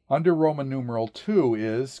 under Roman numeral 2,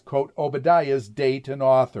 is, quote, Obadiah's date and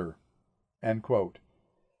author, end quote.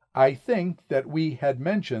 I think that we had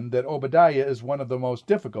mentioned that Obadiah is one of the most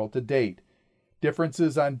difficult to date.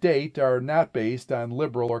 Differences on date are not based on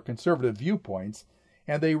liberal or conservative viewpoints,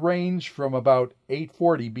 and they range from about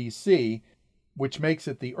 840 BC, which makes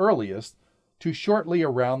it the earliest, to shortly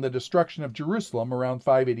around the destruction of Jerusalem around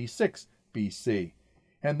 586 BC,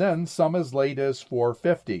 and then some as late as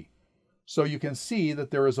 450. So you can see that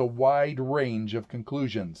there is a wide range of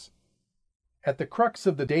conclusions. At the crux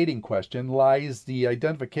of the dating question lies the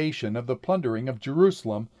identification of the plundering of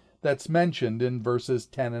Jerusalem that's mentioned in verses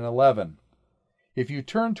 10 and 11. If you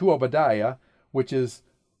turn to Obadiah, which is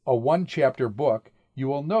a 1-chapter book, you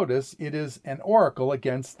will notice it is an oracle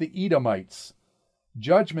against the Edomites.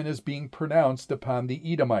 Judgment is being pronounced upon the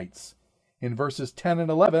Edomites. In verses 10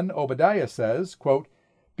 and 11, Obadiah says, quote,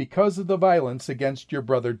 because of the violence against your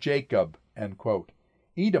brother Jacob, end quote.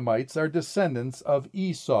 Edomites are descendants of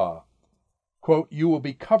Esau. Quote, you will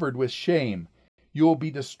be covered with shame. You will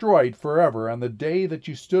be destroyed forever on the day that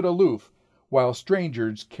you stood aloof, while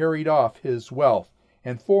strangers carried off his wealth,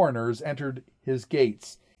 and foreigners entered his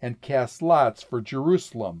gates, and cast lots for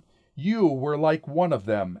Jerusalem. You were like one of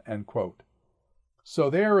them, end quote. So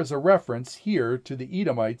there is a reference here to the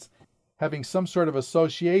Edomites having some sort of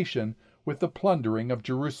association with the plundering of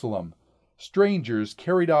Jerusalem. Strangers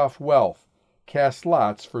carried off wealth, cast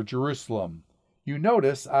lots for Jerusalem. You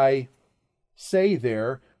notice I say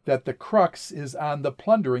there that the crux is on the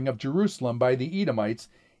plundering of Jerusalem by the Edomites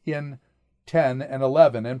in 10 and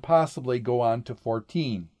 11, and possibly go on to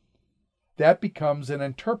 14. That becomes an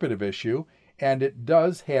interpretive issue, and it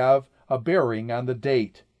does have a bearing on the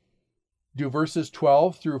date. Do verses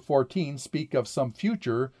 12 through 14 speak of some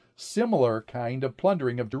future similar kind of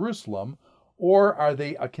plundering of Jerusalem, or are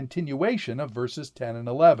they a continuation of verses 10 and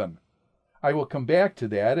 11? I will come back to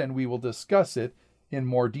that, and we will discuss it in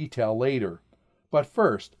more detail later. But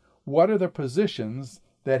first, what are the positions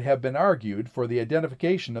that have been argued for the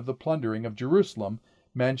identification of the plundering of Jerusalem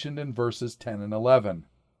mentioned in verses 10 and 11?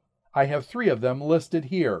 I have 3 of them listed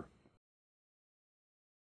here.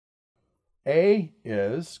 A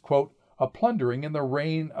is, quote, a plundering in the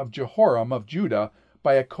reign of Jehoram of Judah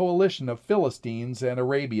by a coalition of Philistines and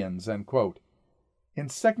Arabians, end quote. In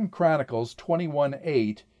 2 Chronicles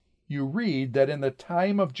 21:8, you read that in the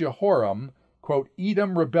time of Jehoram, quote,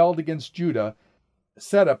 Edom rebelled against Judah,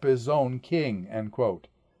 set up his own king, end quote.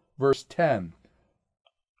 Verse 10,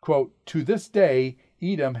 quote, to this day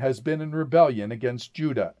Edom has been in rebellion against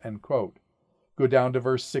Judah, end quote. Go down to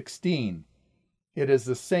verse 16. It is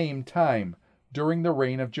the same time, during the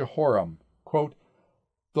reign of Jehoram, quote,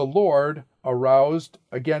 the Lord aroused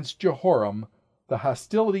against Jehoram the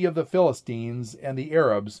hostility of the Philistines and the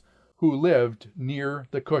Arabs who lived near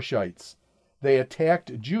the Cushites. They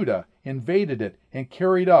attacked Judah, invaded it, and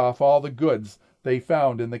carried off all the goods they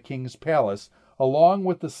found in the king's palace, along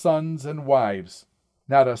with the sons and wives.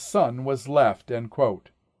 Not a son was left, end quote.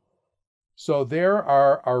 So there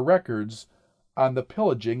are our records on the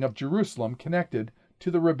pillaging of Jerusalem connected to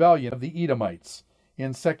the rebellion of the Edomites.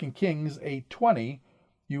 In 2 Kings 8:20,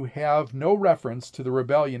 you have no reference to the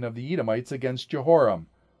rebellion of the Edomites against Jehoram.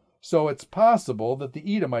 So it's possible that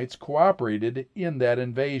the Edomites cooperated in that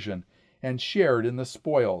invasion and shared in the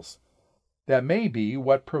spoils. That may be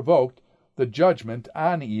what provoked the judgment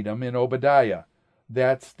on Edom in Obadiah.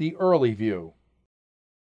 That's the early view.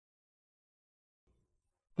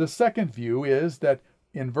 The second view is that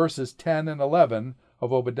in verses 10 and 11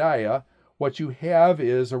 of Obadiah, what you have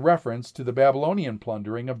is a reference to the Babylonian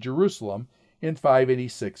plundering of Jerusalem in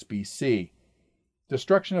 586 BC.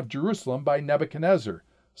 Destruction of Jerusalem by Nebuchadnezzar,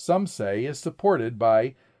 some say, is supported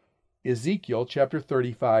by Ezekiel chapter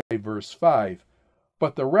 35, verse 5.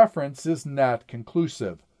 But the reference is not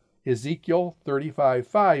conclusive. Ezekiel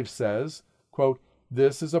 35:5 says, quote,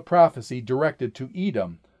 this is a prophecy directed to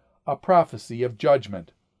Edom, a prophecy of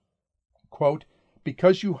judgment. Quote,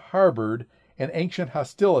 because you harbored an ancient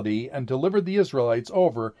hostility and delivered the Israelites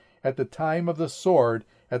over at the time of the sword,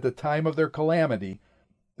 at the time of their calamity,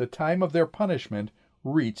 the time of their punishment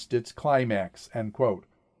reached its climax." End quote.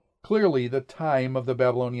 Clearly, the time of the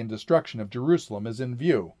Babylonian destruction of Jerusalem is in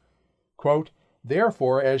view. Quote,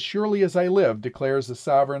 "Therefore, as surely as I live, declares the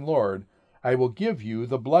sovereign Lord, I will give you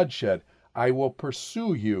the bloodshed. I will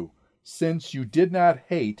pursue you, since you did not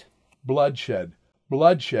hate bloodshed.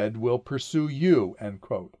 Bloodshed will pursue you." End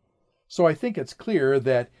quote. So I think it's clear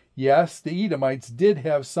that, yes, the Edomites did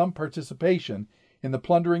have some participation in the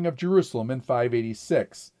plundering of Jerusalem in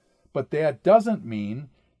 586, but that doesn't mean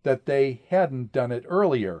that they hadn't done it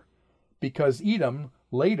earlier, because Edom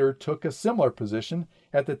later took a similar position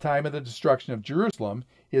at the time of the destruction of Jerusalem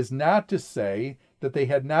is not to say that they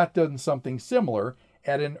had not done something similar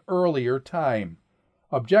at an earlier time.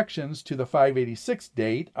 Objections to the 586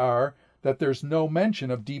 date are that there's no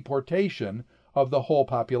mention of deportation of the whole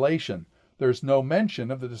population. There's no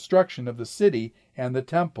mention of the destruction of the city and the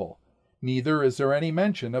temple. Neither is there any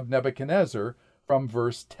mention of Nebuchadnezzar from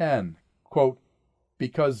verse 10. Quote,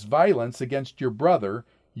 "Because violence against your brother,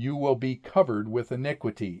 you will be covered with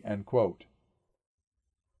iniquity." End quote.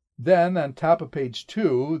 Then, on top of page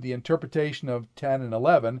 2, the interpretation of 10 and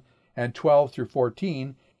 11 and 12 through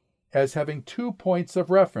 14 as having 2 points of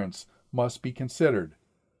reference must be considered.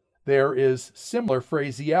 There is similar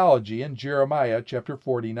phraseology in Jeremiah chapter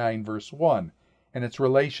 49, verse 1, and its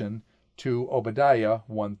relation to Obadiah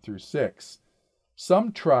 1 through 6.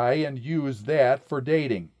 Some try and use that for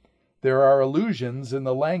dating. There are allusions in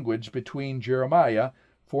the language between Jeremiah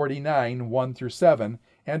 49, 1 through 7,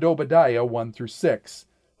 and Obadiah 1 through 6.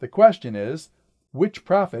 The question is, which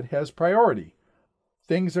prophet has priority?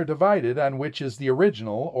 Things are divided on which is the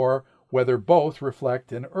original, or whether both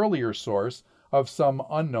reflect an earlier source of some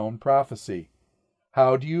unknown prophecy.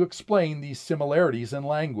 How do you explain these similarities in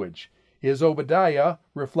language? Is Obadiah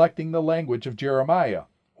reflecting the language of Jeremiah,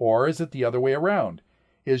 or is it the other way around?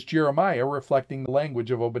 Is Jeremiah reflecting the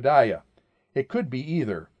language of Obadiah? It could be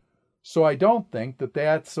either. So I don't think that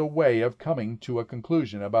that's a way of coming to a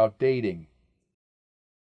conclusion about dating.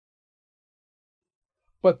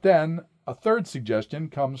 But then, a third suggestion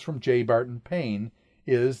comes from J. Barton Payne,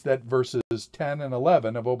 is that verses 10 and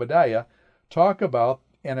 11 of Obadiah talk about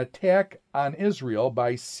an attack on Israel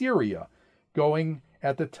by Syria going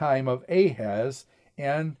at the time of Ahaz,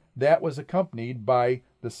 and that was accompanied by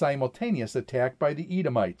the simultaneous attack by the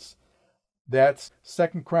Edomites. That's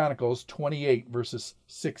 2 Chronicles 28, verses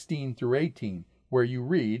 16 through 18, where you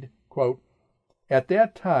read, quote, "At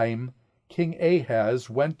that time King Ahaz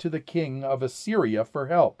went to the king of Assyria for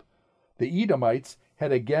help. The Edomites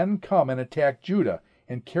had again come and attacked Judah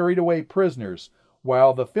and carried away prisoners,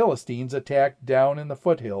 while the Philistines attacked down in the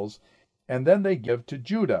foothills, and then they give to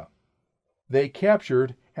Judah. They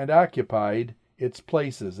captured and occupied its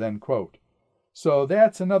places." End quote. So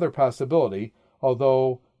that's another possibility,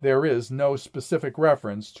 although there is no specific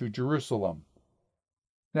reference to Jerusalem.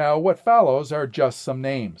 Now, what follows are just some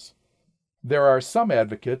names. There are some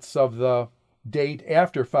advocates of the date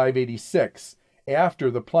after 586, after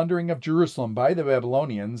the plundering of Jerusalem by the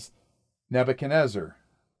Babylonians, Nebuchadnezzar.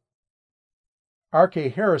 R.K.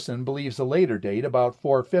 Harrison believes a later date, about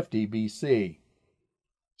 450 B.C.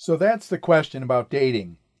 So that's the question about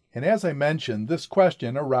dating. And as I mentioned, this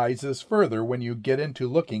question arises further when you get into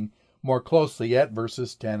looking more closely at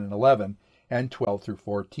verses 10 and 11 and 12 through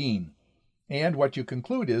 14. And what you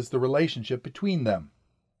conclude is the relationship between them.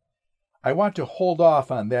 I want to hold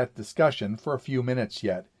off on that discussion for a few minutes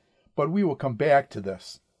yet, but we will come back to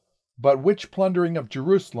this. But which plundering of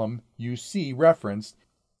Jerusalem you see referenced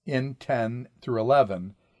in 10 through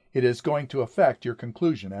 11, it is going to affect your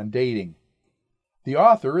conclusion on dating. The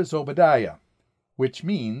author is Obadiah, which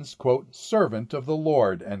means, quote, "servant of the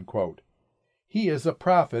Lord," end quote. He is a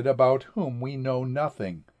prophet about whom we know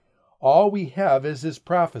nothing. All we have is his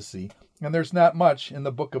prophecy, and there's not much in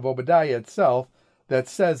the book of Obadiah itself that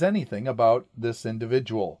says anything about this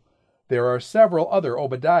individual. There are several other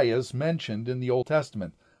Obadiahs mentioned in the Old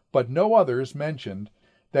Testament, but no others mentioned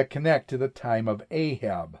that connect to the time of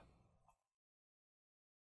Ahab.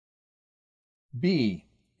 B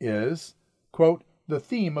is, quote, "the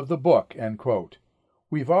theme of the book," end quote.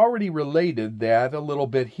 We've already related that a little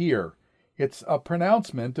bit here. It's a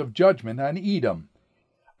pronouncement of judgment on Edom.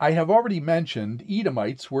 I have already mentioned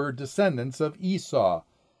Edomites were descendants of Esau.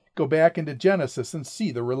 Go back into Genesis and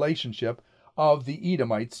see the relationship of the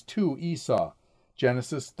Edomites to Esau.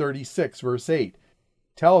 Genesis 36, verse 8,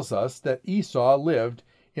 tells us that Esau lived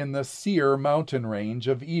in the Seir mountain range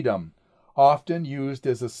of Edom, often used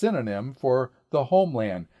as a synonym for the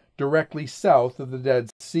homeland directly south of the Dead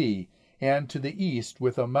Sea, and to the east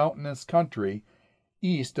with a mountainous country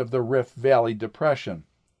east of the Rift Valley Depression,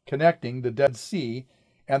 connecting the Dead Sea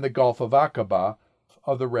and the Gulf of Aqaba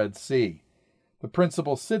of the Red Sea. The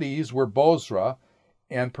principal cities were Bozrah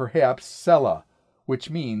and perhaps Selah, which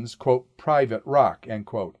means, quote, private rock, end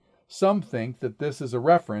quote. Some think that this is a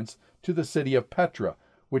reference to the city of Petra,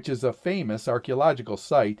 which is a famous archaeological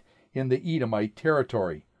site in the Edomite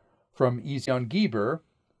territory. From Ezion-Geber,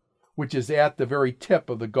 which is at the very tip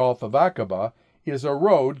of the Gulf of Aqaba, is a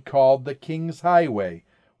road called the King's Highway,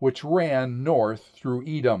 which ran north through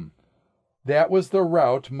Edom. That was the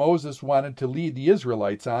route Moses wanted to lead the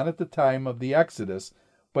Israelites on at the time of the Exodus,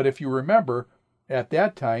 but if you remember, at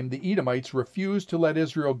that time the Edomites refused to let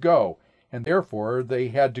Israel go, and therefore they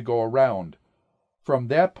had to go around. From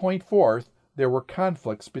that point forth, there were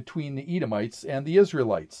conflicts between the Edomites and the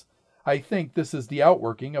Israelites. I think this is the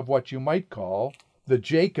outworking of what you might call the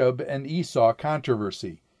Jacob and Esau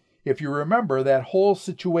controversy. If you remember that whole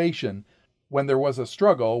situation when there was a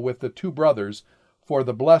struggle with the two brothers for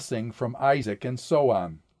the blessing from Isaac and so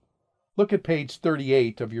on. Look at page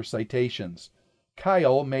 38 of your citations.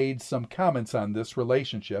 Kyle made some comments on this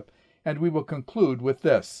relationship, and we will conclude with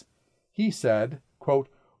this. He said, quote,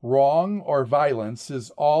 wrong or violence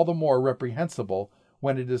is all the more reprehensible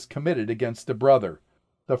when it is committed against a brother.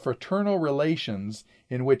 The fraternal relations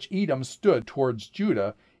in which Edom stood towards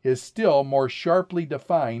Judah is still more sharply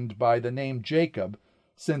defined by the name Jacob,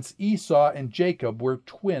 since Esau and Jacob were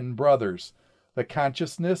twin brothers. The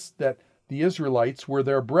consciousness that the Israelites were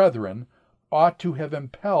their brethren ought to have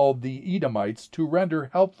impelled the Edomites to render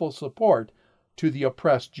helpful support to the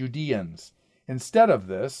oppressed Judeans. Instead of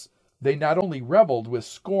this, they not only reveled with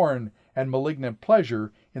scorn and malignant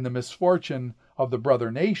pleasure in the misfortune of the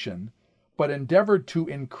brother nation, but endeavored to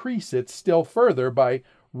increase it still further by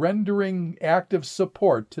rendering active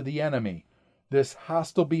support to the enemy. This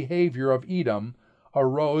hostile behavior of Edom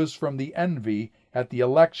arose from the envy at the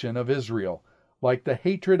election of Israel, like the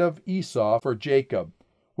hatred of Esau for Jacob,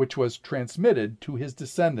 which was transmitted to his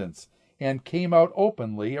descendants, and came out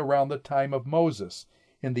openly around the time of Moses,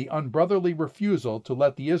 in the unbrotherly refusal to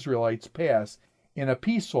let the Israelites pass in a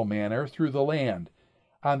peaceful manner through the land.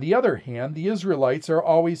 On the other hand, the Israelites are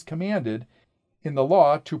always commanded in the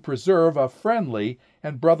law to preserve a friendly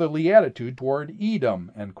and brotherly attitude toward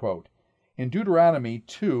Edom, end quote. In Deuteronomy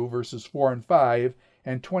 2, verses 4 and 5,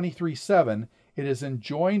 and 23:7, it is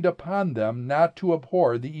enjoined upon them not to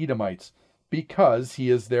abhor the Edomites, because he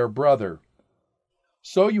is their brother.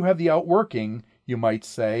 So you have the outworking, you might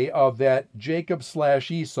say, of that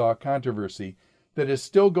Jacob/Esau controversy that is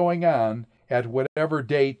still going on at whatever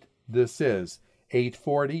date this is,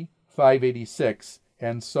 840, 586,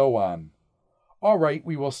 and so on. All right,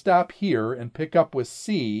 we will stop here and pick up with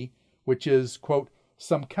C, which is, quote,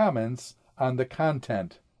 some comments on the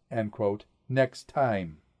content, end quote, next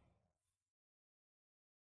time.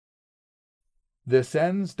 This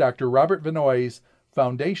ends Dr. Robert Vannoy's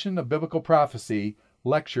Foundation of Biblical Prophecy,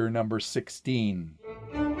 lecture number 16.